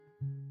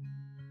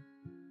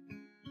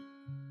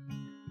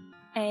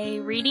A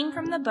reading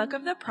from the book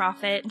of the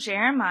prophet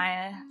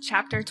Jeremiah,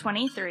 chapter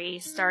 23,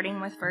 starting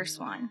with verse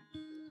 1.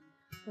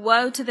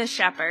 Woe to the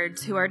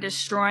shepherds who are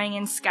destroying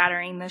and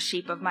scattering the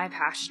sheep of my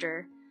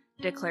pasture,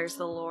 declares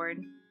the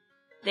Lord.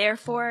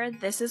 Therefore,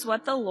 this is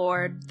what the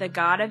Lord, the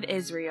God of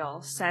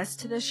Israel, says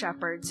to the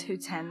shepherds who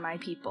tend my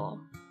people.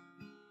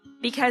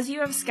 Because you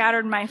have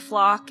scattered my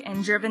flock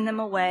and driven them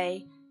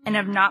away, and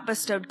have not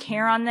bestowed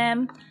care on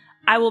them,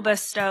 I will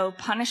bestow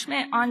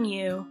punishment on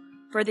you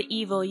for the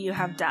evil you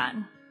have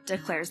done,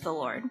 declares the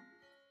Lord.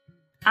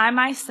 I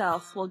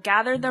myself will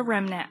gather the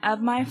remnant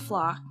of my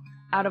flock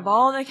out of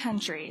all the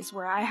countries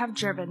where I have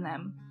driven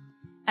them,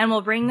 and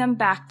will bring them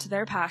back to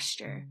their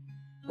pasture,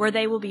 where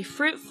they will be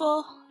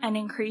fruitful and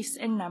increase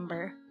in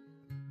number.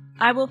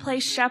 I will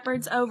place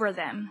shepherds over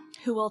them,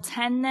 who will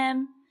tend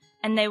them,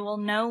 and they will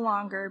no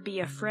longer be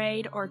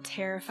afraid or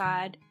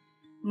terrified,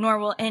 nor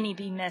will any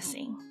be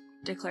missing,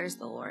 declares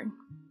the Lord.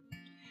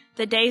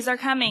 The days are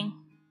coming,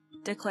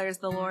 declares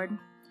the Lord,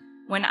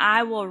 when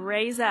I will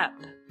raise up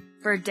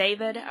for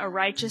David a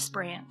righteous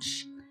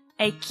branch,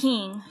 a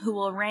king who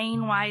will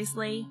reign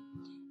wisely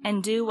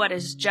and do what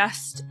is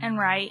just and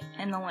right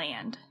in the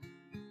land.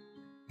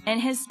 In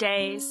his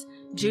days,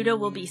 Judah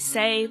will be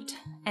saved,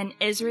 and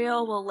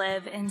Israel will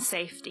live in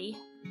safety.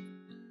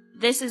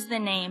 This is the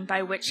name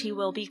by which he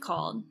will be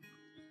called,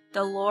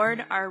 the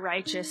Lord our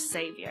righteous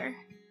Savior.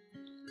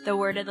 The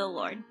word of the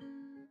Lord.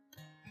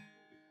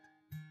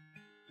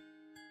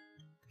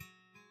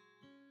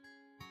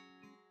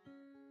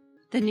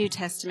 The New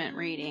Testament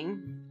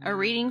reading, a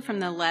reading from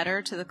the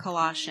letter to the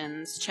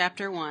Colossians,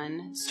 chapter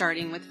 1,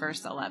 starting with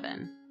verse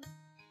 11.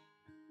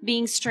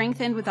 Being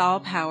strengthened with all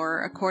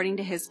power according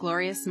to his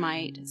glorious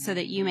might, so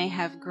that you may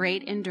have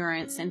great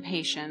endurance and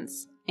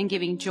patience, and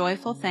giving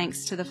joyful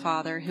thanks to the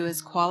Father who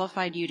has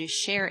qualified you to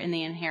share in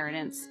the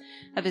inheritance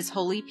of his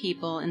holy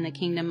people in the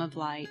kingdom of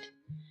light.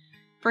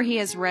 For he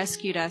has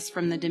rescued us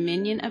from the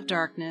dominion of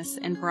darkness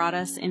and brought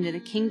us into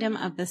the kingdom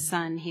of the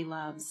Son he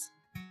loves,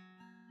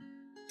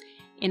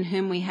 in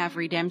whom we have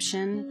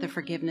redemption, the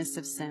forgiveness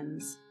of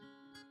sins.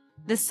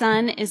 The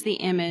Son is the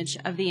image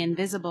of the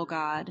invisible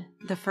God,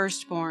 the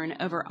firstborn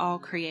over all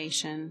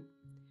creation.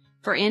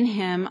 For in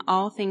him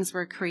all things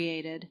were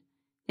created,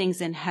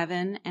 things in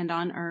heaven and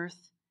on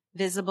earth,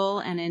 visible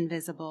and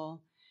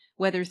invisible,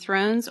 whether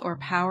thrones or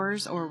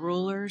powers or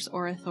rulers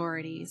or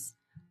authorities.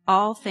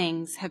 All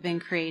things have been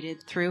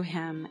created through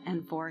him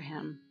and for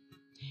him.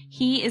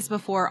 He is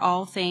before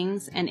all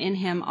things, and in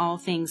him all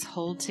things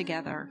hold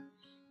together.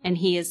 And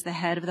he is the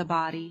head of the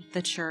body,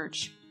 the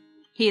church.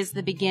 He is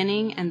the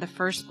beginning and the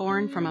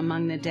firstborn from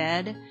among the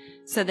dead,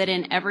 so that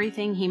in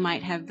everything he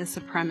might have the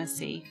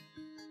supremacy.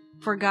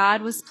 For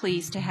God was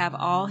pleased to have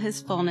all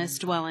his fullness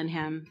dwell in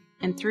him,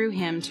 and through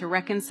him to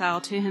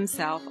reconcile to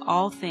himself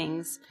all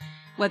things,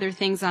 whether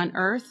things on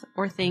earth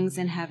or things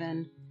in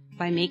heaven,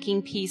 by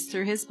making peace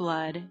through his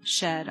blood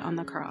shed on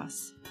the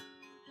cross.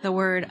 The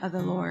word of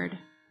the Lord.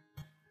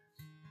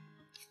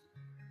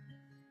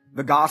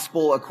 The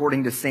Gospel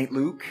according to St.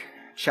 Luke,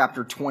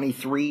 chapter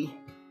 23,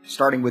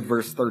 starting with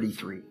verse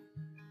 33.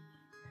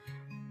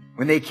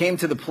 When they came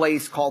to the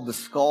place called the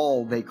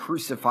Skull, they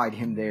crucified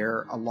him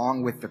there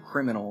along with the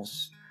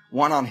criminals,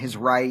 one on his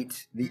right,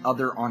 the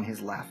other on his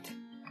left.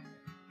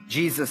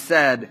 Jesus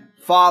said,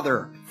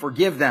 "Father,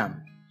 forgive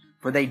them,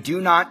 for they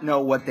do not know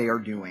what they are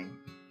doing."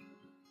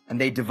 And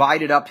they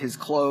divided up his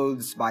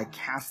clothes by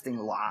casting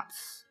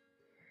lots.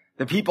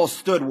 The people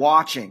stood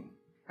watching,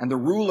 and the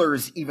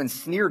rulers even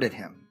sneered at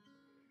him.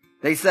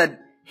 They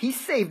said, "He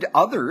saved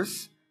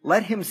others.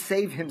 Let him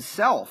save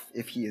himself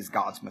if he is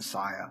God's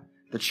Messiah,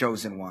 the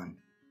chosen one."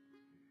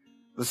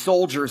 The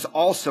soldiers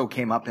also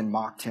came up and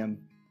mocked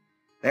him.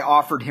 They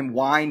offered him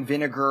wine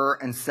vinegar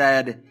and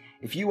said,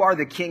 "If you are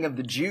the king of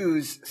the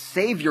Jews,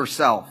 save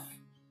yourself."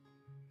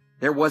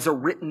 There was a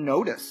written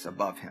notice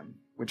above him,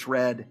 which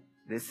read,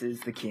 "This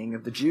is the King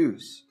of the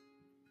Jews."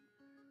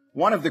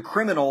 One of the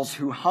criminals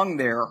who hung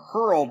there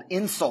hurled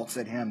insults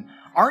at him.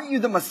 "Aren't you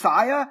the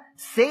Messiah?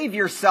 Save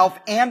yourself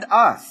and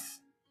us."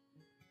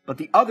 But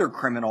the other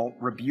criminal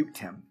rebuked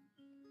him.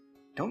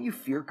 "Don't you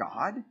fear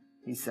God?"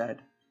 he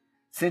said,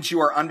 "since you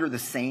are under the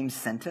same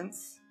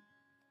sentence?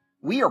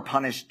 We are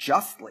punished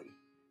justly,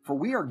 for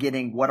we are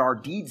getting what our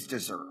deeds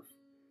deserve.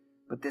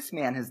 But this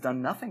man has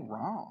done nothing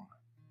wrong."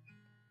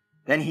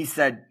 Then he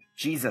said,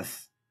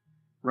 "Jesus,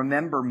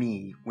 remember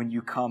me when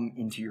you come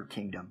into your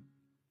kingdom."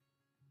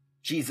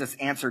 Jesus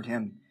answered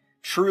him,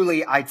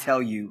 "Truly I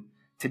tell you,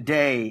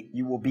 today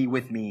you will be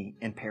with me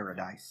in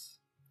paradise."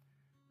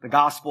 The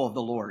Gospel of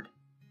the Lord.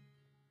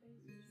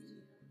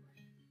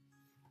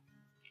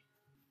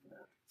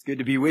 It's good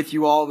to be with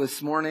you all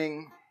this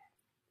morning.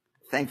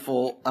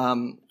 Thankful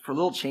for a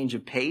little change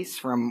of pace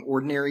from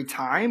ordinary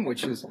time,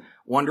 which is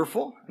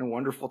wonderful, and a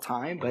wonderful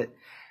time. But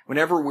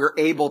whenever we're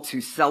able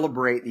to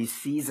celebrate these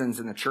seasons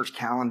in the church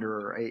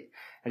calendar,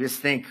 I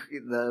just think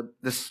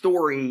the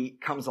story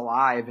comes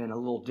alive in a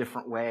little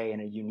different way, in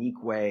a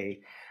unique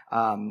way.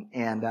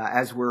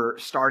 As we're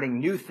starting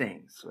new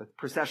things with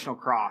processional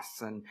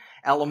cross and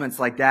elements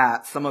like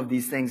that, some of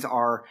these things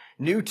are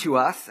new to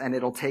us, and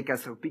it'll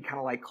be kind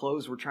of like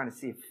clothes we're trying to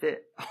see if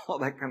fit, all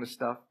that kind of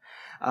stuff.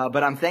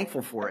 But I'm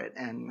thankful for it,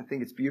 and I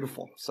think it's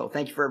beautiful. So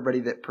thank you for everybody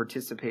that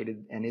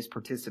participated and is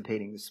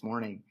participating this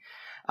morning.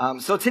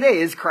 So today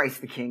is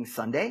Christ the King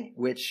Sunday,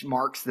 which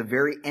marks the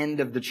very end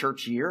of the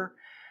church year.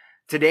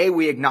 Today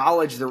we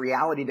acknowledge the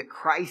reality that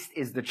Christ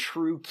is the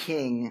true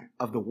King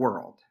of the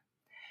world.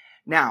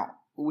 Now,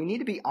 we need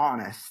to be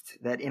honest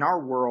that in our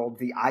world,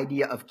 the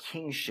idea of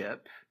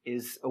kingship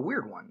is a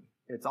weird one.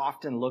 It's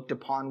often looked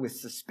upon with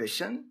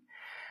suspicion.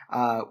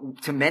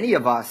 To many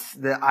of us,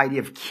 the idea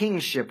of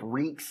kingship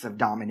reeks of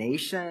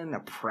domination,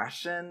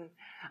 oppression,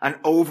 an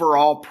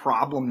overall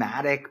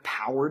problematic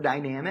power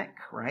dynamic,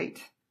 right?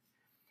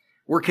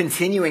 We're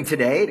continuing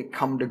today to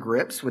come to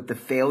grips with the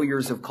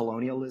failures of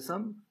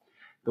colonialism,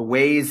 the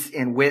ways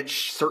in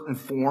which certain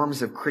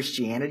forms of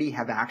Christianity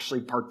have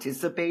actually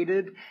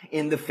participated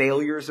in the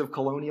failures of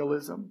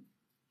colonialism.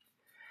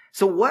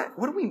 So what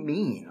do we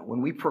mean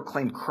when we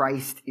proclaim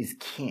Christ is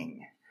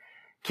King?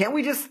 Can't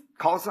we just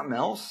call it something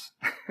else?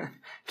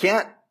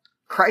 Can't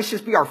Christ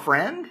just be our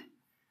friend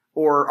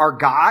or our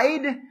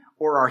guide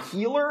or our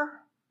healer?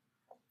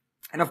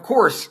 And of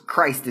course,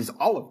 Christ is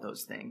all of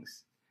those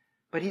things,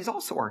 but he's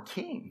also our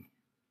King.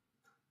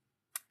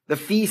 The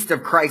Feast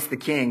of Christ the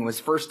King was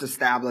first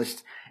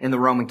established in the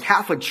Roman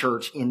Catholic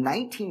Church in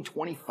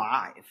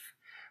 1925,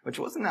 which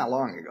wasn't that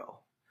long ago.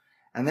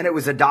 And then it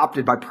was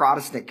adopted by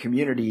Protestant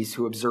communities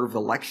who observed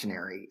the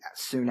lectionary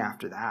soon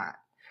after that.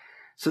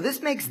 So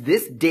this makes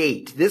this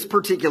date, this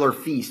particular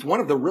feast, one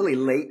of the really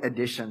late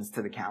additions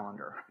to the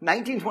calendar.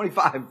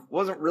 1925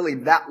 wasn't really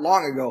that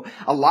long ago.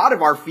 A lot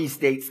of our feast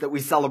dates that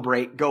we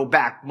celebrate go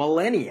back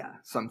millennia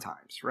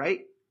sometimes,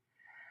 right?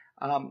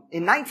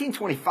 In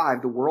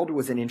 1925, the world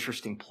was an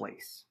interesting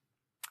place.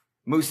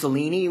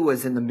 Mussolini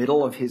was in the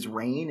middle of his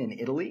reign in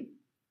Italy.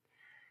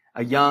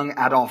 A young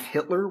Adolf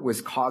Hitler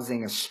was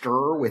causing a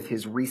stir with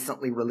his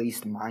recently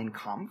released Mein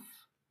Kampf.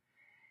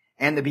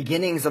 And the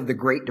beginnings of the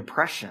Great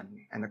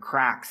Depression and the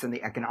cracks in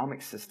the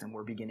economic system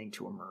were beginning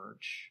to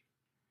emerge.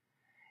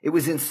 It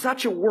was in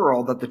such a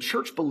world that the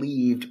church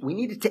believed we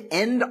needed to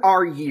end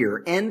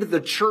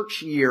the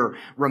church year,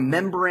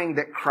 remembering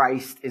that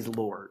Christ is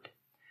Lord.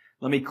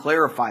 Let me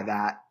clarify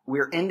that.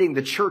 We're ending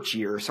the church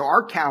year. So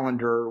our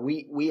calendar,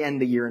 we end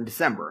the year in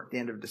December, at the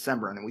end of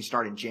December, and then we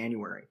start in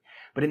January.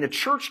 But in the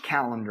church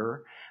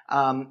calendar,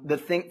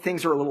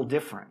 things are a little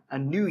different. A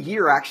new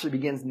year actually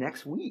begins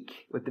next week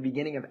with the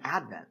beginning of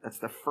Advent. That's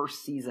the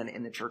first season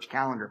in the church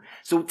calendar.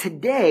 So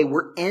today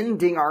we're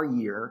ending our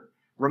year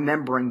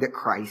remembering that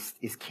Christ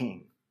is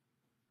King.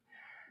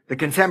 The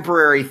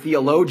contemporary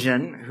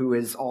theologian, who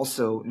is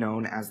also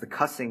known as the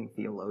cussing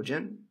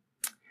theologian,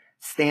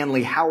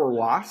 Stanley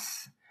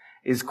Hauerwas,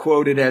 is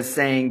quoted as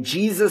saying,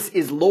 Jesus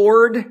is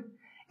Lord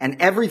and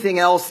everything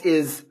else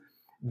is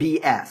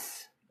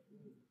BS.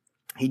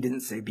 He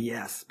didn't say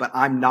BS, but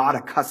I'm not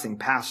a cussing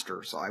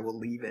pastor, so I will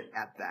leave it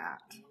at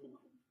that.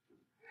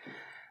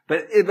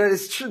 But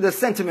it's true, the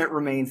sentiment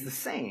remains the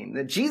same,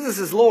 that Jesus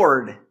is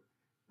Lord.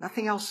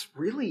 Nothing else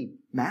really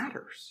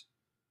matters.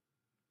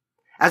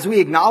 As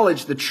we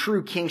acknowledge the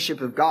true kingship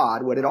of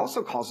God, what it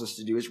also calls us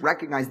to do is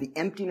recognize the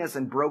emptiness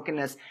and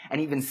brokenness and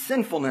even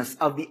sinfulness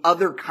of the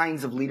other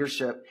kinds of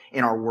leadership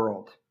in our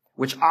world,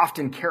 which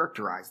often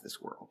characterize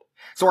this world.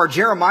 So our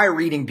Jeremiah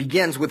reading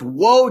begins with,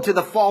 woe to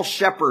the false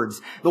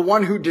shepherds, the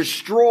one who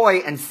destroy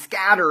and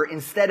scatter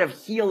instead of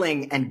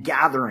healing and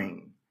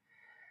gathering.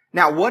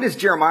 Now, what does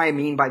Jeremiah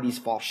mean by these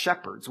false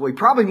shepherds? Well, he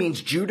probably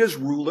means Judah's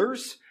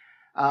rulers,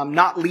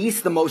 not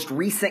least the most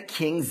recent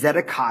king,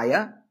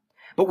 Zedekiah.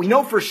 But we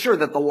know for sure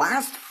that the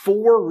last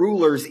 4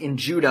 rulers in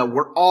Judah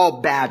were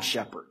all bad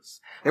shepherds.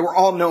 They were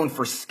all known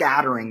for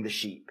scattering the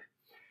sheep.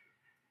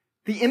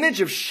 The image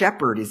of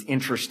shepherd is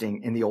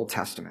interesting in the Old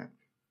Testament.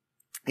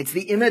 It's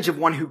the image of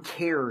one who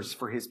cares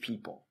for his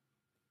people.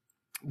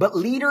 But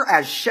leader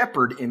as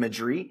shepherd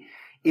imagery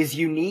is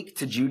unique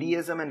to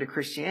Judaism and to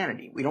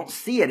Christianity. We don't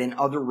see it in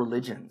other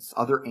religions,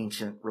 other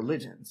ancient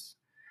religions.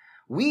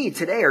 We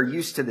today are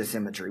used to this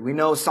imagery. We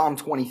know Psalm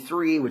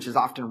 23, which is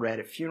often read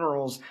at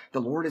funerals. The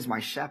Lord is my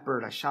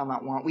shepherd, I shall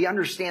not want. We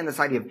understand this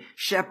idea of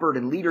shepherd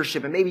and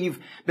leadership. And maybe you've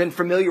been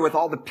familiar with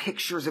all the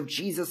pictures of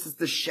Jesus as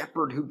the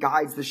shepherd who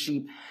guides the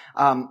sheep.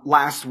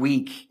 Last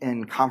week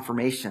in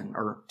confirmation,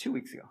 or 2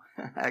 weeks ago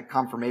at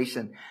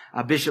confirmation,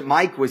 Bishop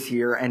Mike was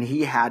here and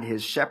he had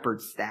his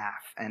shepherd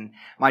staff. And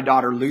my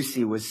daughter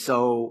Lucy was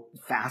so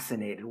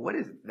fascinated. What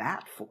is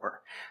that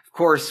for? Of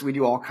course, we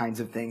do all kinds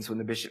of things when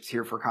the bishop's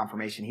here for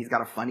confirmation. He's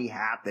got a funny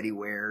hat that he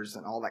wears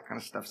and all that kind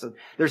of stuff. So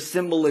there's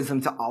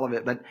symbolism to all of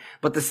it.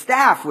 But the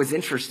staff was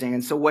interesting.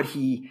 And so what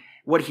he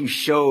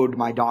showed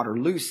my daughter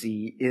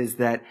Lucy is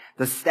that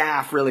the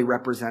staff really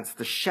represents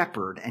the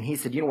shepherd. And he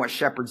said, you know what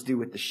shepherds do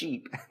with the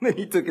sheep? And then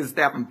he took his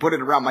staff and put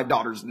it around my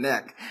daughter's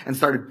neck and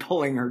started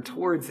pulling her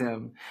towards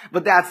him.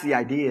 But that's the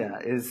idea,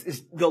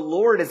 is the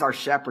Lord is our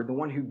shepherd, the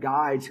one who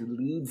guides, who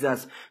leads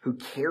us, who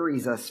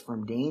carries us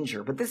from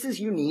danger. But this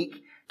is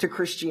unique to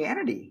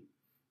Christianity,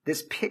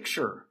 this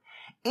picture.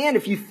 And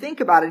if you think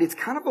about it, it's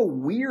kind of a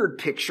weird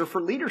picture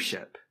for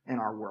leadership in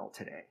our world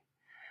today.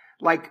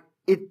 Like,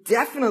 it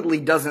definitely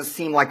doesn't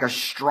seem like a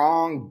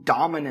strong,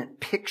 dominant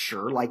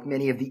picture like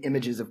many of the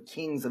images of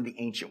kings of the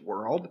ancient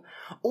world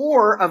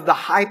or of the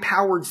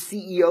high-powered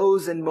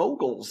CEOs and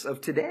moguls of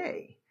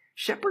today.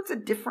 Shepherd's a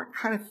different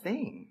kind of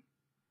thing.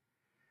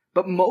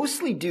 But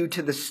mostly due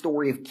to the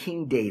story of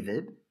King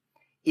David,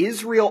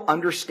 Israel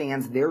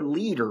understands their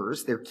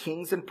leaders, their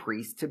kings and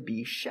priests, to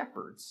be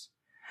shepherds.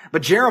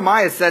 But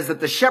Jeremiah says that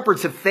the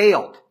shepherds have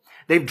failed.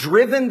 They've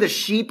driven the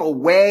sheep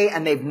away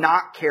and they've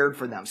not cared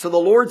for them. So the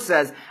Lord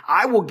says,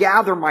 I will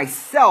gather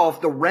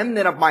myself the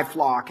remnant of my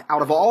flock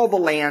out of all the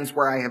lands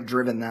where I have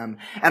driven them,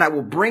 and I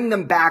will bring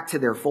them back to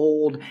their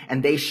fold,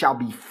 and they shall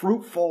be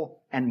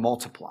fruitful and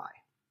multiply.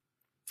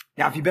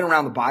 Now, if you've been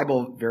around the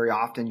Bible very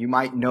often, you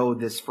might know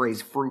this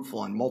phrase,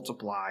 fruitful and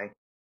multiply,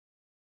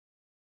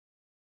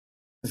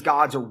 is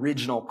God's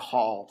original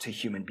call to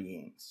human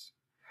beings.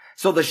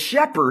 So the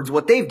shepherds,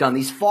 what they've done,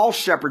 these false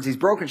shepherds, these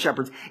broken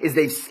shepherds, is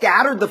they've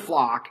scattered the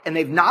flock and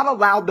they've not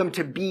allowed them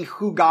to be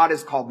who God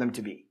has called them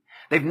to be.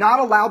 They've not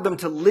allowed them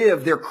to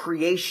live their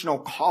creational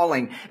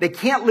calling. They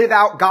can't live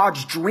out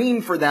God's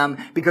dream for them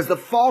because the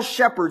false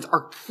shepherds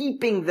are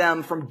keeping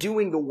them from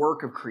doing the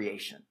work of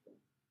creation.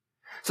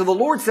 So the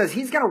Lord says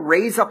he's going to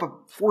raise up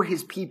for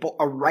his people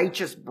a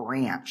righteous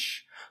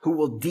branch who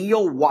will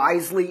deal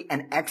wisely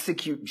and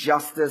execute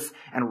justice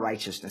and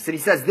righteousness. And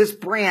he says this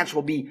branch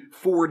will be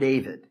for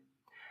David.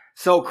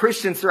 So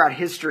Christians throughout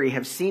history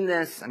have seen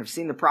this and have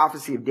seen the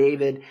prophecy of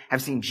David,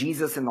 have seen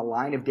Jesus in the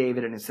line of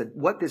David, and have said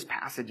what this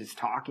passage is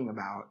talking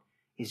about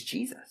is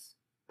Jesus,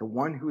 the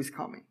one who is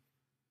coming.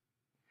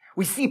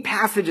 We see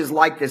passages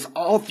like this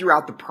all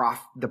throughout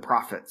the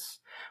prophets.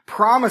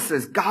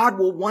 Promises God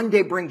will one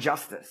day bring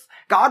justice.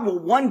 God will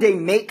one day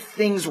make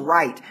things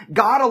right.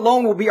 God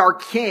alone will be our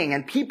king,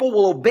 and people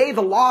will obey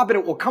the law, but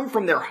it will come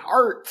from their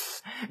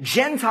hearts.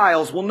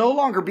 Gentiles will no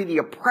longer be the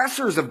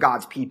oppressors of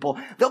God's people.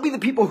 They'll be the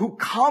people who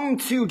come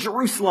to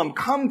Jerusalem,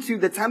 come to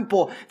the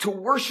temple to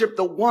worship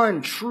the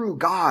one true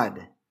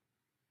God.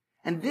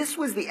 And this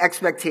was the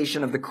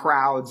expectation of the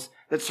crowds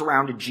that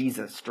surrounded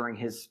Jesus during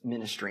his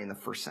ministry in the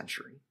first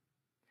century.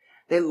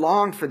 They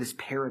longed for this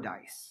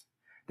paradise,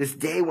 this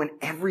day when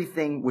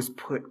everything was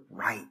put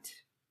right.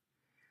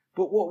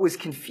 But what was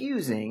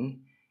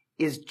confusing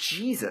is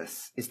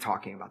Jesus is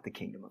talking about the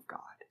kingdom of God.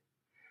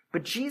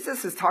 But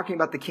Jesus is talking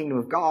about the kingdom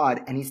of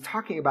God, and he's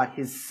talking about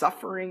his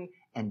suffering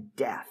and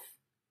death.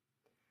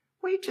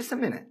 Wait just a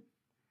minute.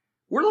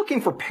 We're looking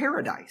for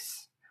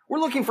paradise. We're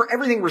looking for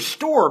everything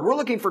restored. We're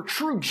looking for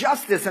true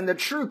justice and the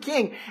true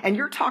king. And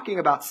you're talking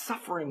about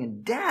suffering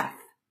and death.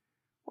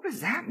 What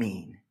does that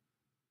mean?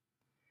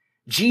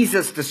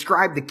 Jesus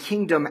described the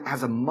kingdom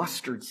as a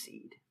mustard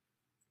seed.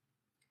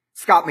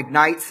 Scott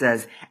McKnight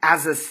says,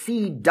 as a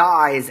seed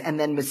dies and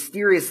then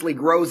mysteriously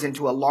grows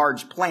into a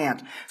large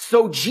plant,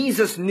 so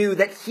Jesus knew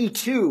that he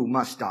too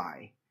must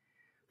die.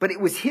 But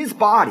it was his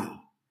body,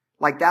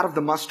 like that of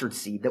the mustard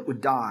seed, that would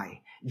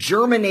die,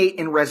 germinate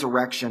in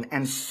resurrection,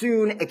 and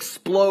soon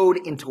explode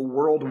into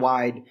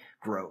worldwide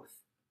growth.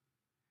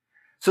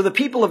 So the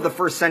people of the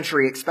first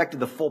century expected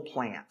the full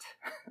plant,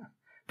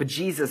 but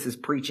Jesus is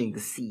preaching the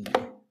seed.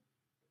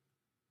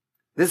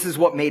 This is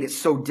what made it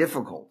so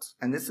difficult,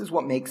 and this is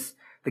what makes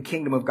the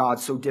kingdom of God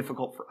so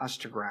difficult for us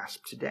to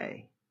grasp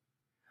today.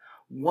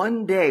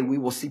 One day we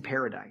will see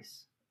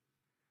paradise.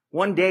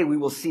 One day we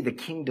will see the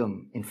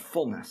kingdom in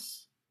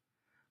fullness.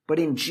 But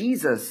in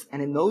Jesus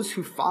and in those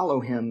who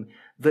follow him,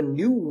 the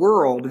new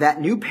world, that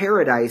new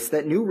paradise,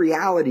 that new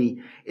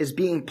reality is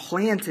being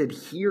planted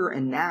here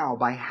and now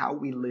by how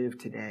we live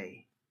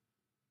today.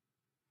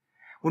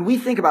 When we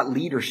think about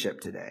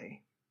leadership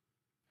today,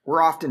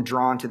 we're often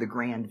drawn to the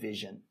grand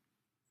vision.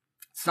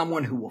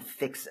 Someone who will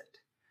fix it,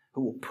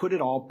 who will put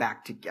it all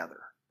back together.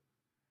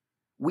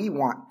 We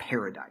want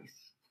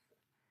paradise.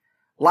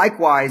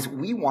 Likewise,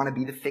 we want to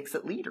be the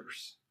fix-it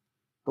leaders,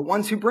 the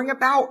ones who bring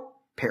about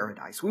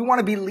paradise. We want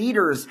to be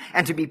leaders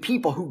and to be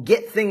people who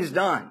get things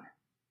done.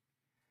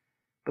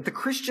 But the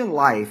Christian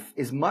life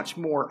is much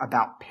more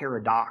about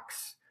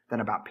paradox than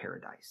about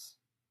paradise.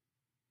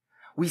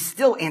 We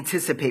still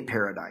anticipate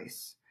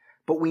paradise,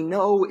 but we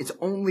know it's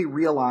only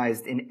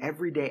realized in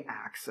everyday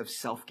acts of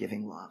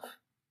self-giving love.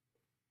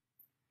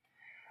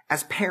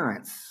 As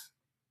parents,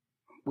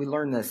 we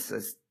learn this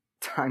as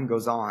time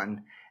goes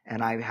on,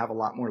 and I have a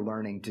lot more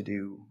learning to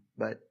do,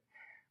 but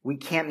we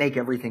can't make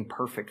everything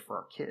perfect for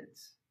our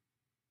kids.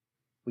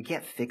 We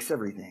can't fix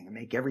everything and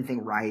make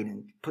everything right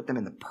and put them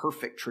in the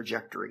perfect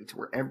trajectory to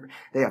where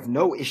they have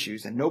no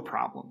issues and no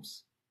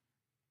problems.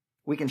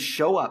 We can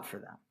show up for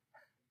them.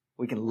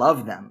 We can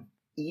love them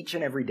each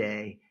and every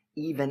day,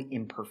 even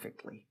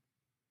imperfectly.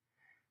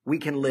 We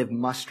can live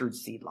mustard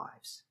seed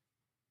lives.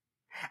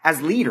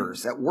 As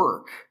leaders at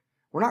work,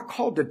 we're not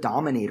called to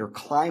dominate or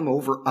climb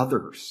over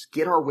others,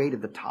 get our way to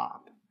the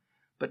top,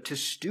 but to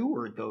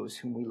steward those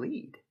whom we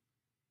lead.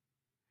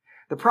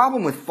 The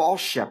problem with false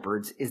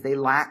shepherds is they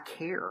lack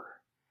care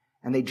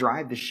and they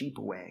drive the sheep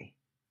away.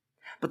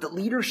 But the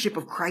leadership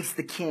of Christ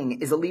the King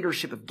is a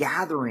leadership of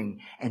gathering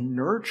and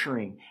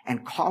nurturing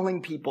and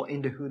calling people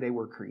into who they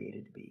were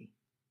created to be.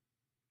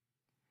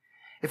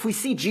 If we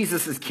see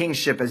Jesus'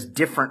 kingship as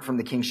different from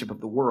the kingship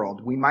of the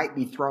world, we might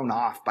be thrown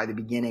off by the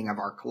beginning of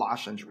our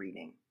Colossians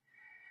reading.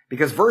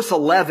 Because verse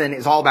 11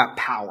 is all about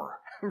power.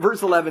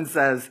 Verse 11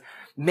 says,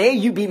 "May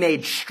you be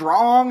made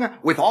strong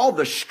with all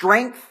the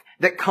strength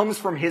that comes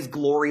from his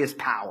glorious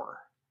power."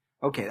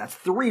 Okay, that's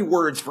 3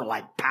 words for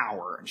like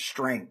power and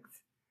strength.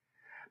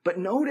 But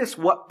notice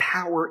what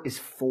power is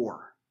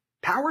for.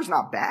 Power is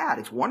not bad.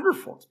 It's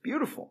wonderful. It's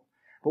beautiful.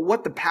 But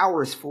what the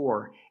power is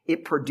for,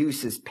 it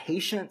produces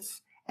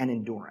patience and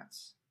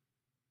endurance.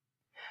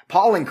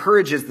 Paul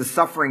encourages the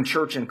suffering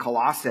church in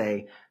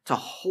Colossae to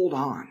hold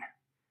on,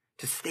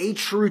 to stay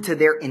true to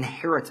their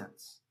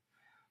inheritance.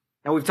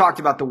 Now, we've talked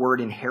about the word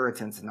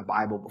inheritance in the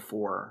Bible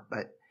before,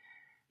 but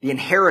the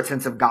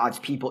inheritance of God's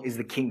people is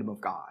the kingdom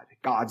of God,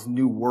 God's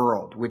new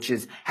world, which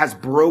has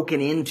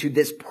broken into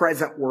this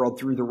present world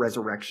through the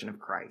resurrection of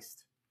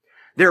Christ.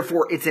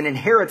 Therefore, it's an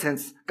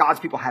inheritance God's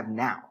people have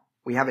now.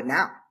 We have it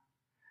now.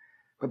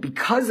 But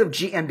because of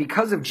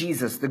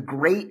Jesus, the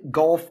great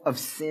gulf of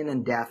sin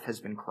and death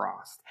has been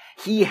crossed.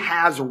 He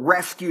has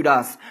rescued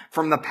us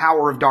from the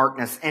power of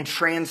darkness and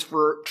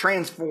transferred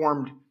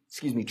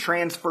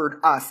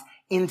us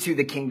into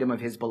the kingdom of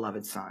his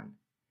beloved Son,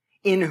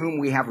 in whom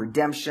we have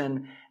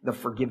redemption, the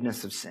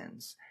forgiveness of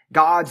sins.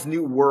 God's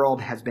new world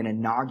has been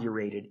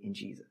inaugurated in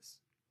Jesus.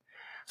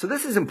 So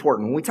this is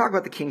important. When we talk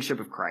about the kingship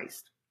of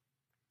Christ,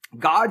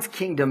 God's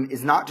kingdom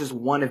is not just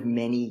one of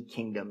many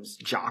kingdoms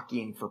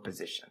jockeying for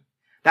position.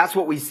 That's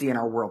what we see in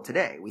our world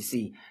today. We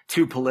see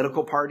 2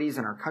 political parties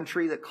in our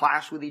country that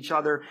clash with each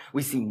other.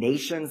 We see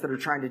nations that are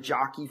trying to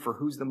jockey for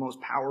who's the most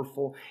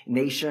powerful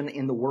nation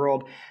in the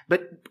world.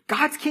 But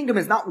God's kingdom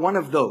is not one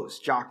of those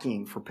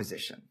jockeying for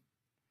position.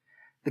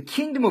 The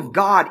kingdom of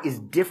God is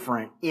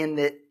different in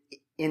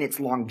its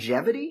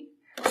longevity,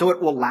 so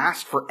it will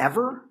last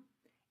forever,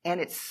 and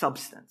its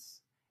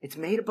substance. It's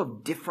made up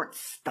of different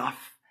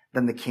stuff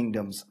than the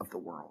kingdoms of the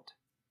world.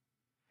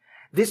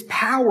 This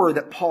power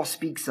that Paul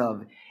speaks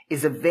of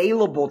is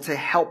available to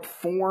help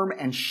form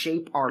and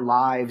shape our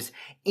lives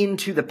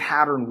into the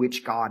pattern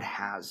which God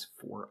has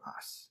for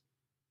us.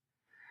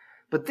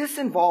 But this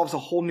involves a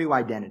whole new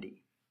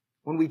identity.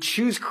 When we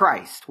choose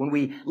Christ, when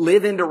we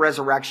live into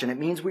resurrection, it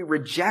means we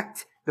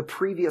reject the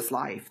previous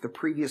life, the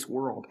previous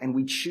world, and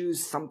we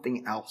choose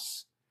something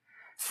else.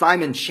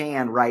 Simon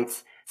Chan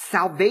writes,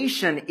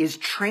 "Salvation is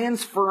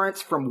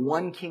transference from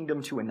one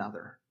kingdom to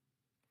another.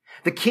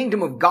 The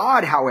kingdom of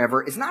God,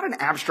 however, is not an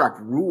abstract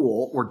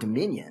rule or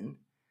dominion,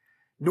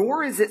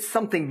 nor is it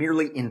something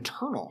merely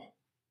internal.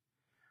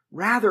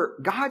 Rather,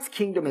 God's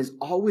kingdom is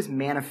always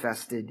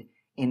manifested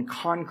in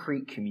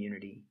concrete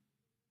community.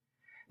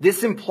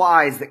 This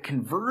implies that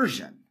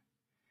conversion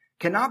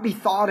cannot be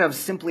thought of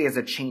simply as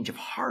a change of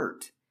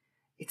heart.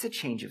 It's a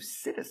change of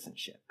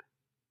citizenship.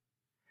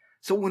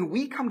 So when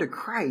we come to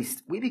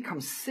Christ, we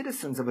become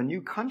citizens of a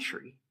new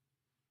country.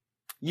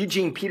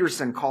 Eugene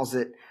Peterson calls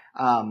it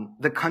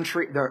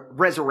the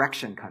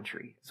resurrection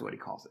country is what he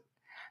calls it.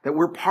 That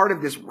we're part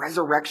of this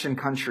resurrection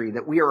country,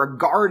 that we are a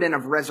garden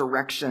of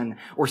resurrection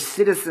or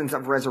citizens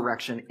of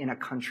resurrection in a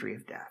country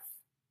of death.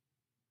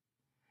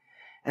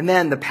 And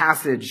then the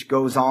passage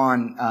goes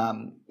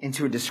on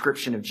into a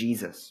description of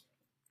Jesus.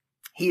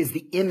 He is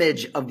the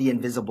image of the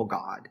invisible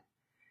God.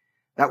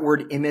 That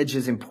word image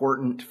is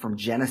important from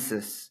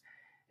Genesis.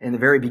 In the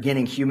very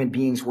beginning, human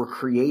beings were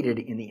created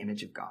in the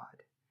image of God.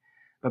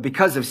 But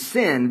because of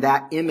sin,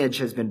 that image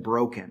has been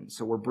broken.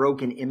 So we're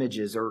broken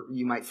images, or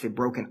you might say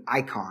broken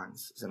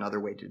icons is another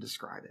way to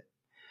describe it.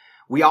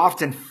 We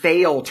often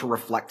fail to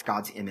reflect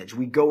God's image.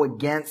 We go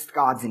against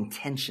God's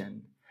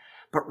intention.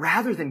 But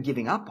rather than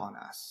giving up on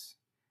us,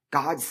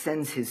 God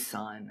sends his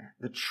Son,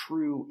 the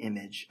true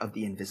image of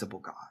the invisible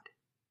God.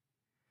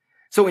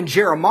 So in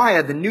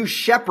Jeremiah, the new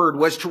shepherd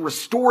was to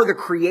restore the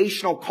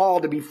creational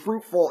call to be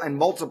fruitful and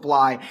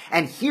multiply.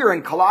 And here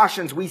in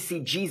Colossians, we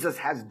see Jesus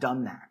has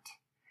done that.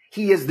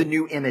 He is the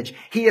new image.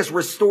 He has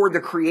restored the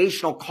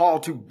creational call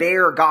to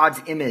bear God's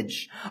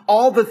image.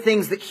 All the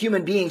things that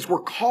human beings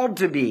were called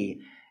to be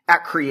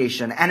at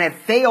creation and have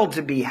failed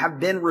to be have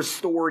been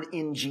restored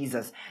in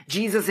Jesus.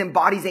 Jesus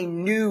embodies a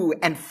new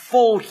and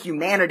full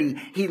humanity.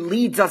 He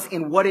leads us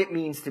in what it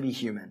means to be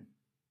human.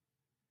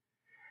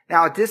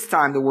 Now, at this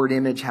time, the word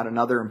image had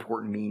another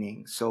important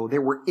meaning. So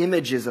there were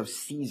images of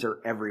Caesar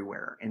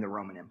everywhere in the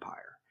Roman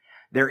Empire.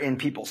 They're in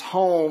people's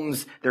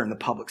homes, they're in the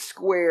public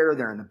square,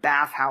 they're in the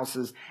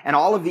bathhouses, and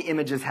all of the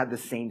images had the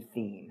same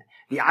theme.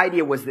 The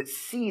idea was that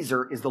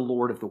Caesar is the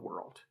Lord of the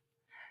world,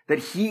 that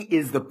he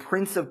is the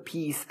Prince of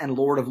Peace and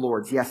Lord of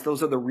Lords. Yes,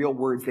 those are the real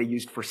words they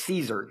used for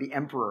Caesar, the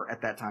emperor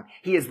at that time.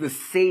 He is the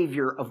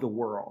savior of the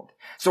world.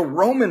 So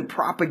Roman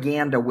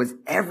propaganda was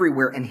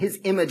everywhere, and his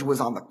image was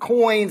on the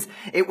coins.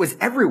 It was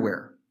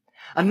everywhere.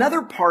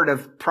 Another part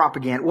of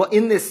propaganda, well,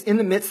 in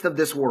the midst of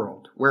this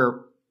world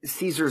where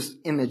Caesar's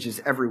image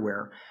is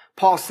everywhere,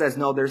 Paul says,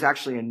 no, there's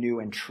actually a new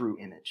and true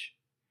image.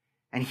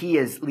 And he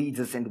leads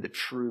us into the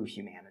true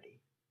humanity.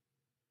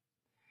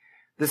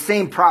 The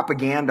same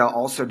propaganda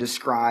also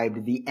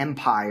described the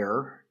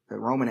empire, the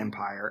Roman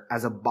Empire,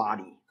 as a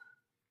body.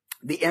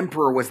 The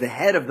emperor was the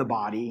head of the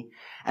body,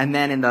 and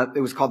then it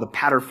was called the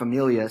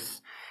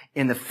paterfamilias.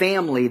 In the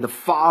family, the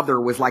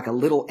father was like a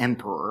little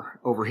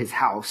emperor over his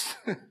house.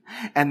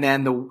 And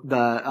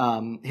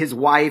then his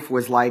wife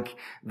was like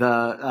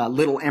the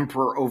little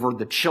emperor over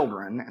the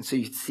children. And so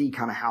you see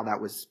kind of how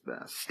that was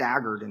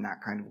staggered in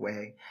that kind of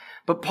way.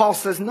 But Paul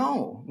says,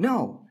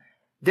 no,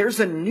 there's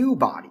a new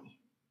body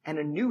and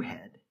a new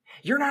head.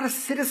 You're not a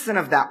citizen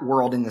of that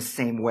world in the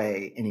same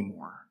way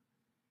anymore.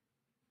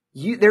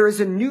 There is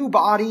a new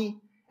body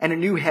and a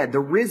new head. The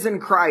risen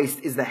Christ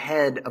is the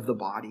head of the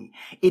body.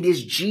 It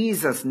is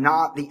Jesus,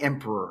 not the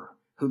emperor,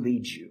 who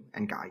leads you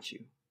and guides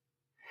you.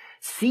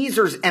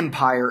 Caesar's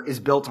empire is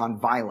built on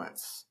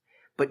violence,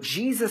 but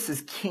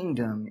Jesus'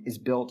 kingdom is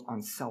built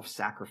on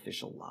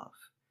self-sacrificial love.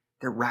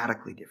 They're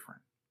radically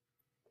different.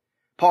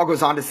 Paul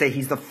goes on to say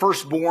he's the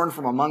firstborn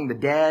from among the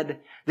dead.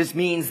 This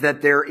means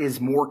that there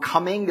is more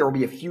coming. There will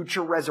be a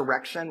future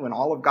resurrection when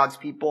all of God's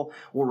people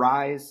will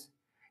rise.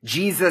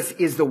 Jesus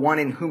is the one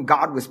in whom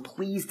God was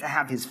pleased to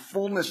have his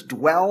fullness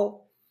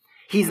dwell.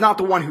 He's not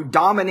the one who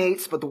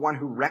dominates, but the one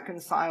who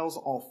reconciles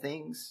all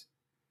things.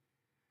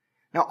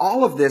 Now,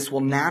 all of this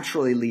will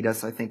naturally lead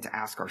us, I think, to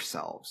ask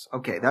ourselves,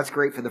 okay, that's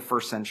great for the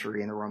first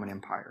century in the Roman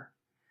Empire.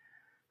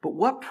 But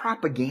what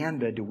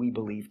propaganda do we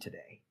believe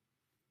today?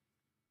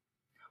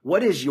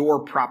 What is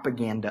your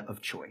propaganda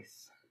of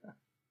choice?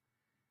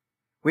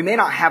 We may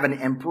not have an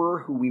emperor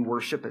who we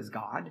worship as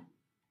God,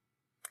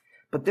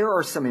 but there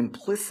are some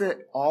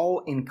implicit,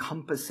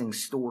 all-encompassing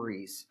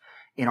stories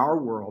in our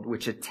world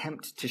which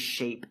attempt to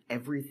shape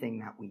everything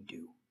that we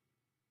do.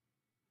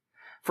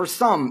 For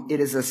some, it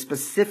is a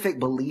specific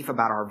belief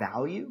about our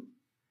value.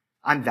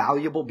 I'm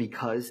valuable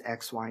because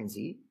X, Y, and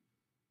Z.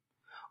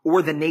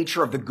 Or the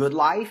nature of the good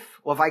life.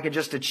 Well, if I could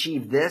just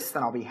achieve this,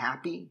 then I'll be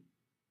happy.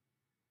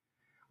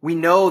 We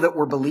know that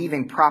we're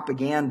believing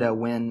propaganda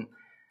when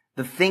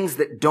the things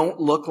that don't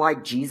look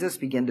like Jesus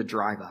begin to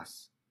drive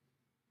us.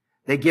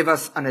 They give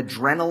us an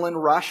adrenaline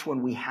rush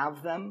when we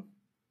have them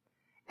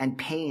and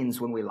pains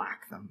when we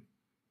lack them.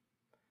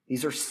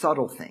 These are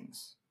subtle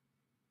things.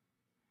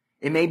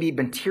 It may be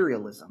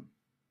materialism,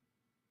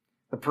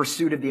 the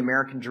pursuit of the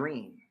American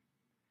dream.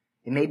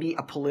 It may be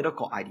a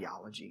political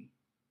ideology.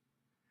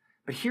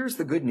 But here's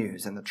the good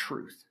news and the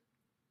truth.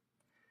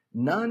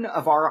 None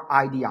of our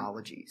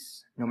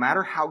ideologies, no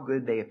matter how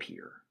good they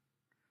appear,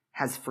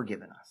 has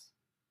forgiven us.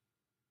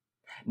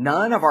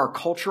 None of our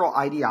cultural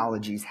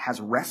ideologies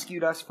has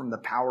rescued us from the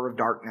power of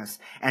darkness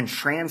and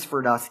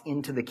transferred us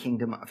into the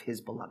kingdom of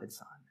his beloved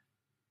Son.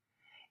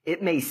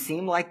 It may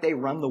seem like they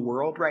run the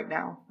world right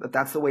now, that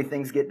that's the way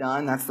things get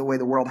done, that's the way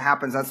the world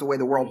happens, that's the way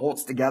the world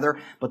holds together,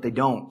 but they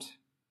don't.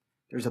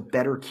 There's a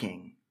better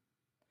king.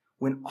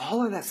 When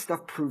all of that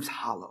stuff proves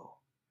hollow,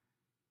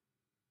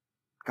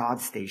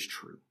 God stays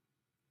true.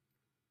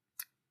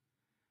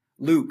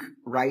 Luke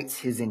writes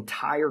his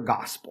entire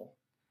gospel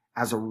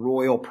as a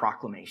royal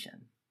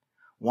proclamation,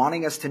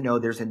 wanting us to know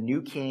there's a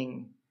new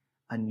king,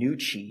 a new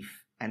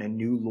chief, and a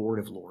new Lord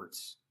of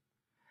Lords.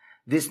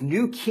 This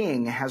new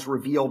king has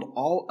revealed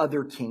all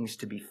other kings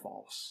to be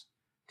false,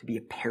 to be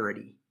a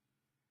parody.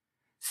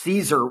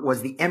 Caesar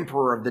was the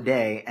emperor of the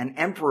day, and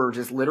emperor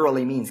just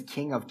literally means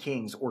king of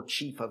kings or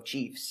chief of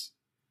chiefs.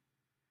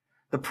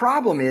 The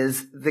problem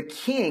is the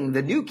king,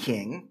 the new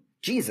king,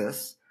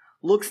 Jesus,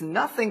 looks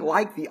nothing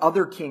like the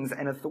other kings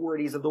and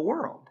authorities of the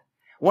world.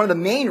 One of the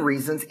main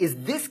reasons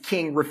is this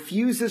king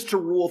refuses to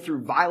rule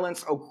through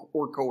violence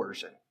or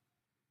coercion.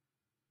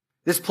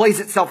 This plays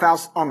itself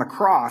out on the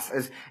cross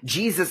as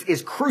Jesus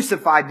is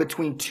crucified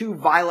between two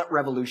violent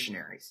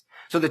revolutionaries.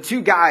 So the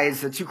two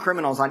guys, the two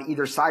criminals on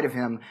either side of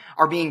him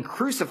are being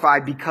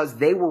crucified because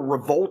they were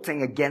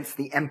revolting against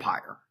the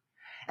empire.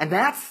 And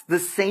that's the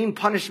same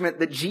punishment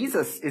that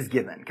Jesus is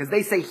given because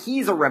they say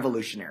he's a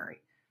revolutionary.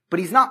 But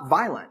he's not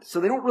violent,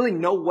 so they don't really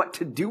know what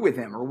to do with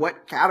him or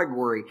what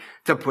category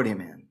to put him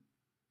in.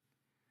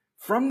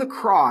 From the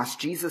cross,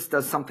 Jesus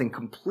does something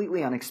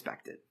completely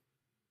unexpected.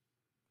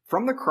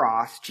 From the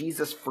cross,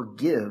 Jesus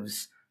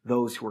forgives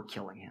those who are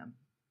killing him.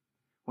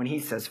 When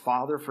he says,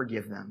 Father,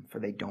 forgive them, for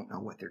they don't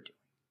know what they're doing.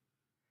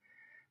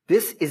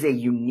 This is a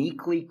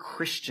uniquely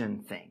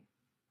Christian thing.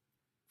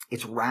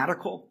 It's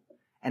radical,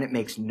 and it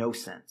makes no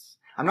sense.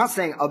 I'm not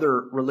saying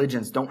other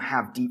religions don't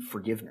have deep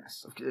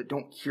forgiveness.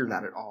 Don't hear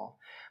that at all.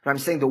 But I'm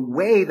saying the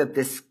way that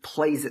this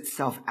plays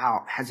itself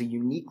out has a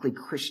uniquely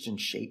Christian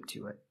shape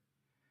to it.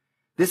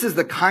 This is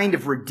the kind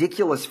of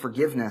ridiculous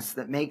forgiveness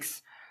that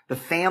makes the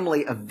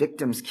family of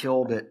victims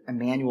killed at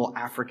Emmanuel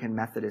African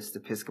Methodist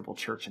Episcopal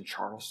Church in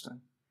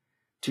Charleston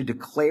to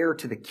declare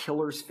to the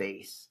killer's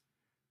face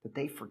that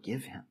they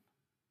forgive him.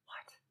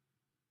 What?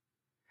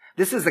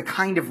 This is the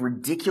kind of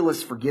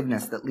ridiculous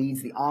forgiveness that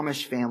leads the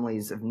Amish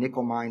families of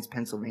Nickel Mines,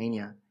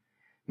 Pennsylvania,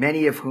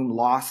 many of whom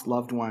lost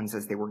loved ones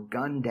as they were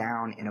gunned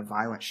down in a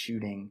violent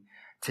shooting,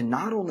 to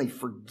not only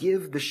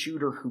forgive the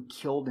shooter who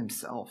killed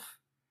himself,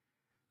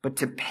 but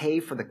to pay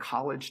for the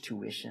college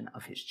tuition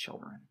of his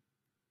children.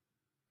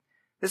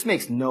 This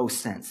makes no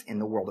sense in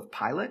the world of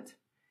Pilate,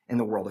 in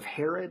the world of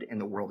Herod, in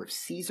the world of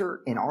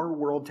Caesar, in our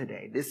world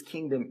today. This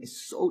kingdom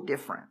is so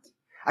different.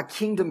 A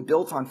kingdom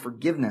built on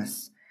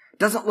forgiveness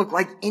doesn't look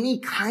like any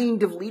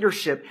kind of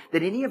leadership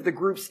that any of the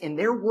groups in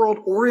their world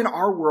or in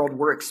our world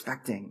were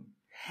expecting.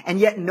 And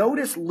yet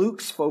notice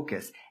Luke's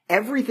focus.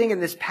 Everything in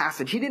this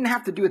passage, he didn't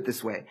have to do it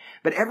this way,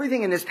 but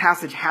everything in this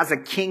passage has a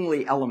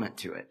kingly element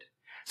to it.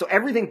 So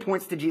everything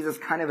points to Jesus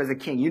kind of as a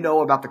king. You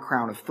know about the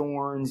crown of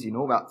thorns. You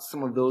know about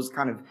some of those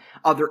kind of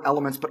other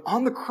elements. But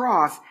on the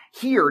cross,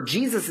 here,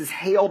 Jesus is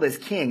hailed as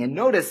king. And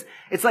notice,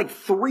 it's like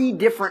 3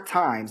 different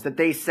times that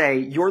they say,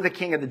 you're the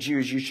king of the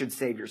Jews, you should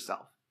save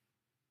yourself.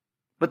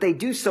 But they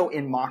do so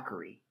in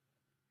mockery.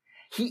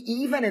 He,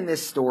 even in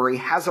this story,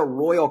 has a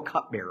royal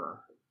cupbearer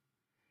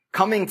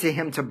coming to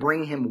him to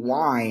bring him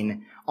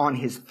wine on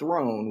his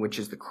throne, which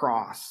is the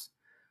cross.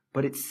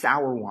 But it's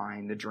sour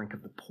wine, the drink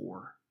of the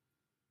poor.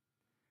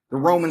 The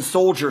Roman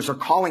soldiers are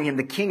calling him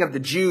the king of the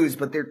Jews,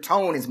 but their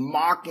tone is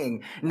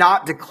mocking,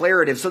 not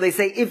declarative. So they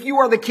say, if you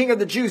are the king of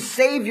the Jews,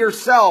 save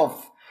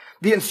yourself.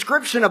 The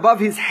inscription above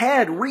his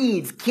head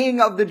reads,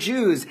 King of the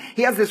Jews.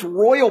 He has this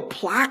royal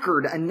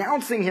placard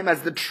announcing him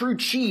as the true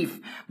chief,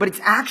 but it's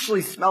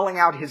actually spelling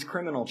out his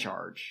criminal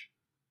charge.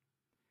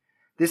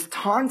 This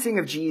taunting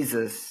of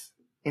Jesus,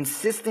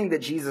 insisting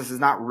that Jesus is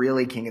not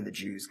really king of the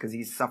Jews because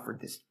he's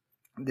suffered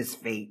this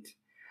fate.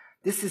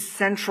 This is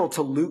central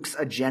to Luke's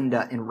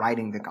agenda in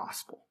writing the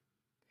gospel.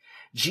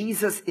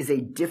 Jesus is a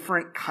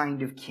different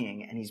kind of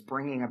king, and he's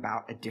bringing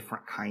about a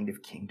different kind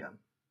of kingdom.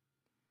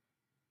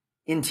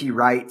 N.T.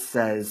 Wright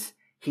says,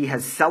 he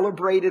has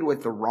celebrated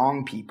with the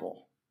wrong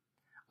people,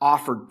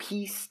 offered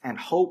peace and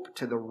hope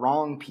to the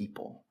wrong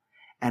people,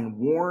 and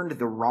warned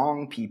the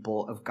wrong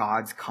people of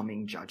God's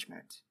coming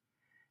judgment.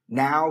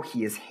 Now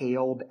he is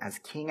hailed as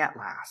king at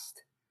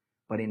last,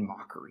 but in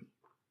mockery.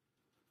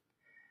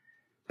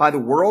 By the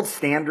world's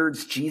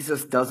standards,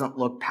 Jesus doesn't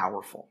look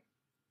powerful.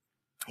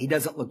 He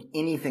doesn't look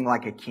anything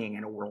like a king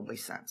in a worldly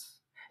sense.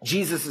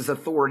 Jesus'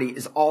 authority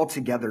is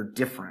altogether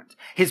different.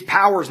 His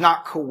power is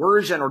not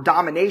coercion or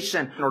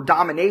domination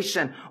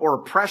or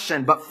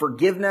oppression, but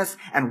forgiveness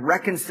and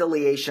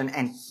reconciliation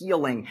and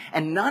healing.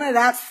 And none of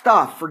that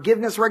stuff,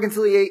 forgiveness,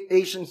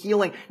 reconciliation,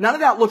 healing, none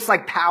of that looks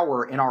like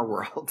power in our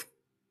world.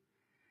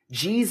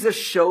 Jesus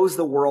shows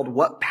the world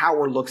what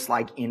power looks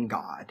like in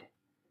God.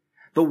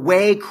 The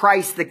way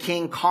Christ the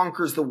King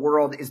conquers the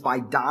world is by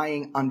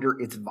dying under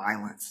its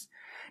violence.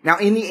 Now,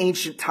 in the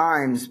ancient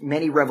times,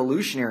 many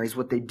revolutionaries,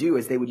 what they do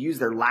is they would use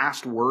their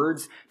last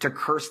words to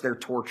curse their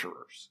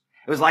torturers.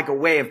 It was like a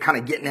way of kind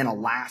of getting in a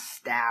last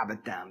stab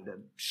at them to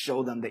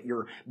show them that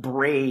you're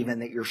brave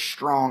and that you're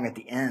strong at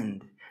the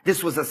end.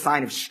 This was a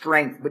sign of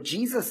strength, but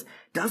Jesus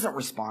doesn't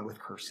respond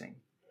with cursing.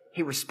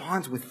 He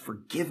responds with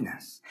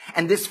forgiveness.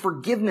 And this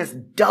forgiveness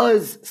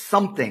does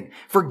something.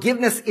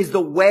 Forgiveness is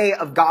the way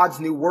of God's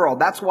new world.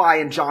 That's why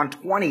in John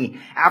 20,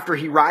 after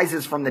he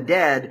rises from the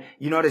dead,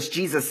 you notice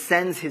Jesus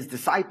sends his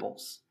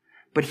disciples.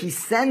 But he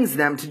sends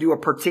them to do a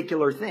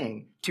particular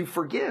thing, to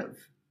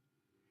forgive.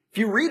 If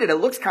you read it, it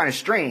looks kind of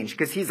strange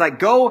because he's like,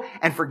 go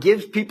and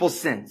forgive people's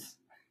sins.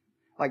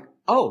 Like,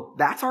 oh,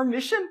 that's our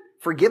mission?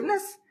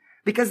 Forgiveness?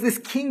 Because this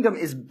kingdom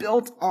is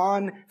built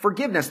on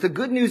forgiveness. The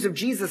good news of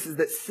Jesus is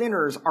that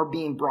sinners are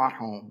being brought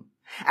home.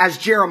 As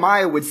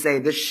Jeremiah would say,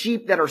 the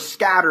sheep that are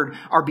scattered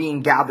are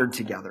being gathered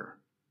together.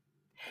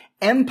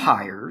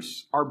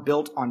 Empires are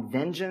built on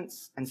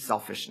vengeance and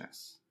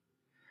selfishness.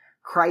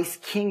 Christ's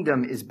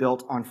kingdom is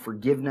built on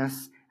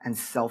forgiveness and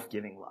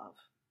self-giving love.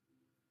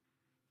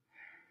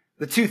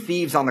 The 2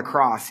 thieves on the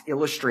cross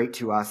illustrate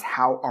to us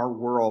how our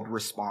world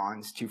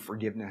responds to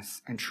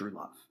forgiveness and true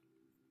love.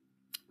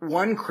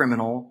 One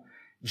criminal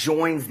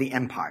joins the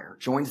empire,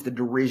 joins the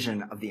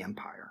derision of the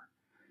empire.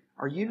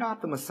 Are you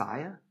not the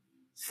Messiah?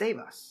 Save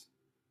us.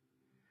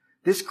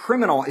 This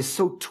criminal is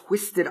so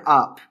twisted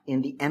up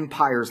in the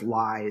empire's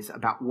lies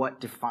about what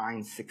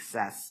defines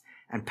success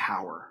and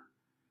power.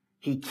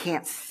 He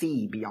can't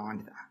see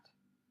beyond that.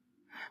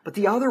 But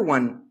the other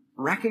one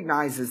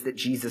recognizes that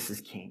Jesus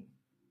is king.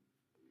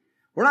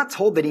 We're not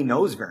told that he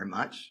knows very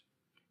much.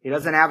 He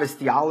doesn't have his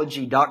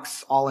theology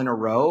ducks all in a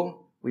row.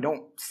 We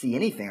don't see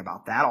anything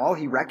about that. All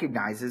he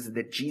recognizes is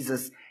that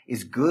Jesus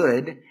is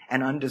good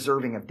and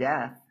undeserving of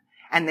death,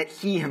 and that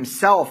he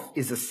himself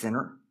is a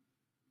sinner.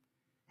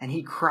 And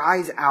he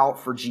cries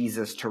out for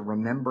Jesus to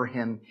remember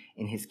him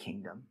in his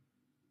kingdom.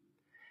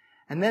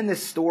 And then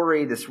this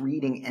story, this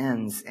reading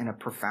ends in a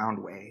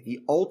profound way.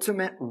 The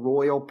ultimate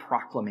royal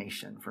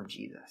proclamation from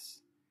Jesus,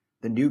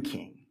 the new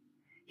king.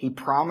 He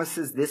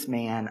promises this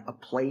man a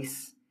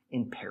place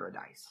in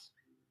paradise.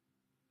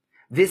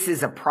 This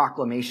is a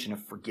proclamation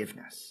of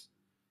forgiveness.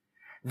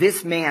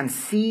 This man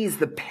sees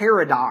the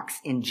paradox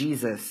in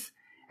Jesus,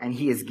 and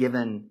he is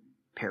given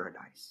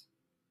paradise.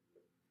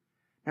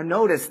 Now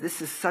notice,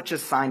 this is such a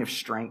sign of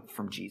strength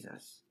from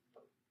Jesus.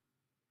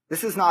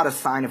 This is not a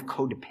sign of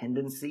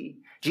codependency.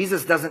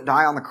 Jesus doesn't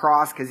die on the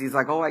cross because he's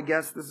like, oh, I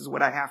guess this is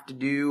what I have to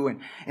do,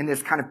 and in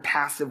this kind of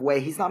passive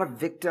way. He's not a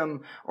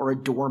victim or a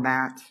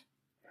doormat.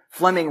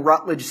 Fleming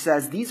Rutledge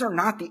says, these are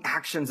not the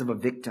actions of a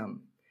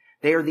victim.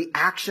 They are the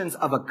actions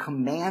of a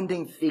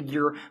commanding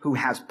figure who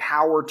has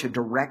power to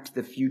direct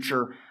the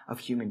future of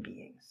human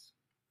beings.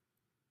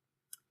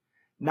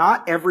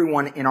 Not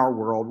everyone in our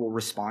world will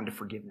respond to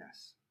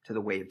forgiveness, to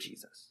the way of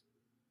Jesus.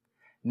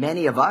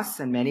 Many of us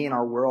and many in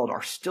our world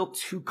are still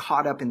too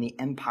caught up in the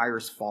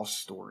empire's false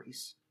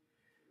stories.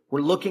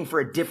 We're looking for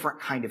a different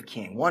kind of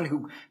king, one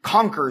who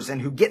conquers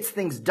and who gets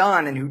things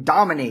done and who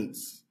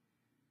dominates.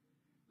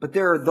 But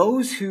there are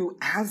those who,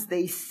 as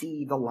they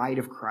see the light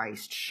of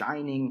Christ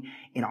shining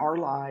in our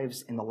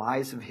lives, in the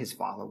lives of his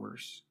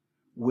followers,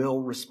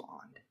 will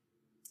respond.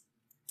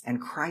 And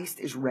Christ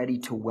is ready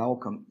to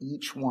welcome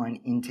each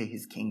one into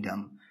his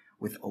kingdom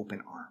with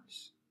open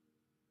arms.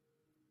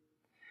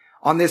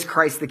 On this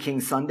Christ the King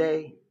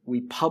Sunday,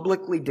 we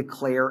publicly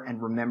declare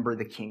and remember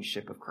the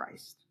kingship of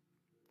Christ.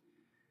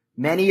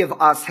 Many of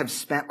us have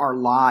spent our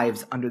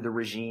lives under the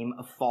regime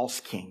of false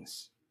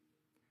kings.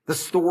 The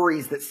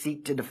stories that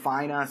seek to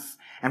define us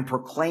and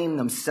proclaim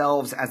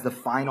themselves as the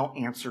final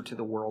answer to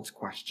the world's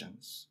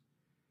questions.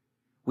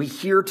 We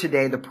hear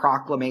today the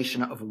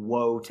proclamation of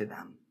woe to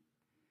them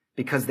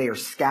because they are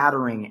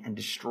scattering and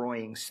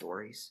destroying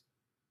stories.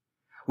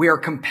 We are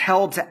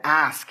compelled to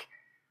ask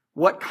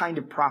what kind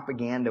of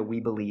propaganda we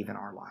believe in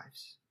our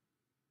lives.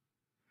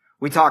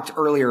 We talked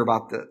earlier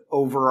about the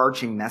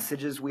overarching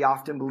messages we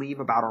often believe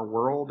about our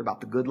world, about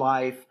the good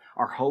life,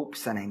 our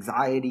hopes and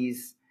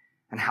anxieties,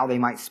 and how they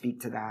might speak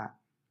to that.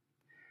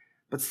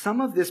 But some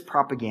of this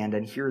propaganda,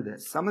 and hear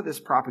this, some of this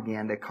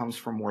propaganda comes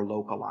from more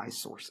localized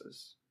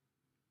sources.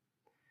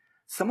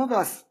 Some of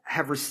us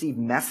have received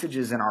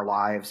messages in our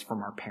lives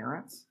from our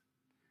parents,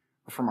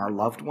 from our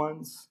loved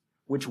ones,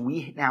 which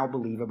we now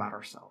believe about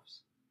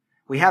ourselves.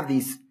 We have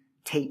these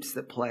tapes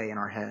that play in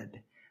our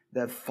head,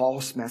 the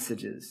false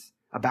messages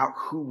about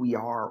who we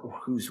are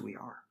or whose we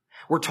are.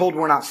 We're told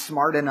we're not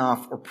smart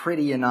enough or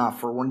pretty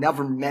enough, or we'll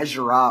never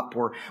measure up,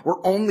 or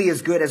we're only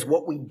as good as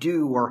what we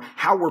do or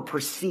how we're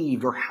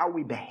perceived or how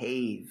we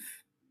behave.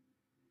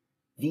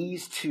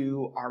 These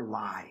two are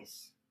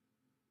lies.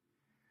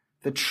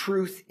 The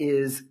truth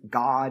is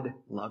God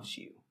loves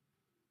you.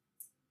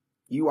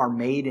 You are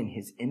made in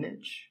his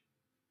image.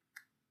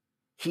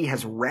 He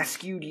has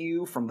rescued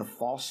you from the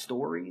false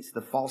stories,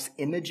 the false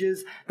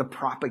images, the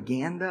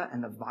propaganda,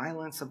 and the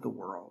violence of the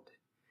world.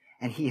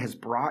 And he has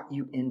brought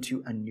you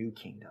into a new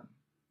kingdom.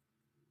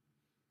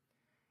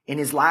 In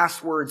his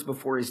last words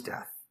before his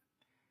death,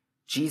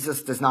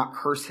 Jesus does not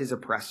curse his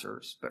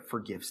oppressors, but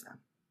forgives them.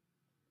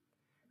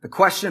 The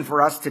question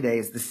for us today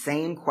is the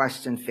same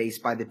question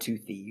faced by the two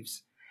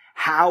thieves.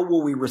 How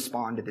will we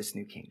respond to this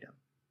new kingdom?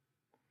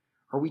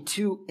 Are we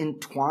too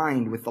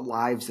entwined with the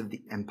lives of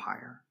the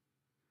empire?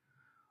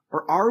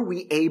 Or are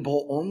we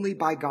able, only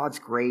by God's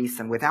grace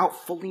and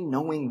without fully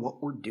knowing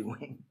what we're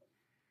doing,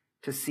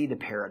 to see the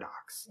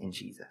paradox in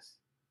Jesus?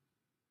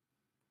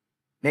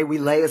 May we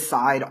lay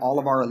aside all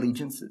of our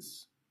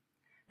allegiances.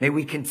 May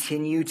we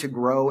continue to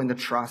grow in the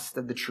trust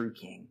of the true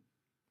King.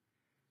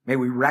 May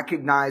we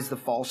recognize the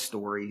false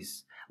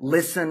stories,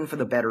 listen for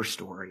the better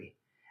story,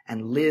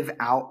 and live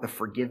out the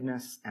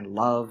forgiveness and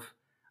love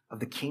of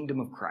the kingdom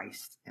of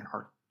Christ and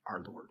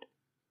our Lord.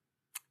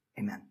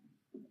 Amen.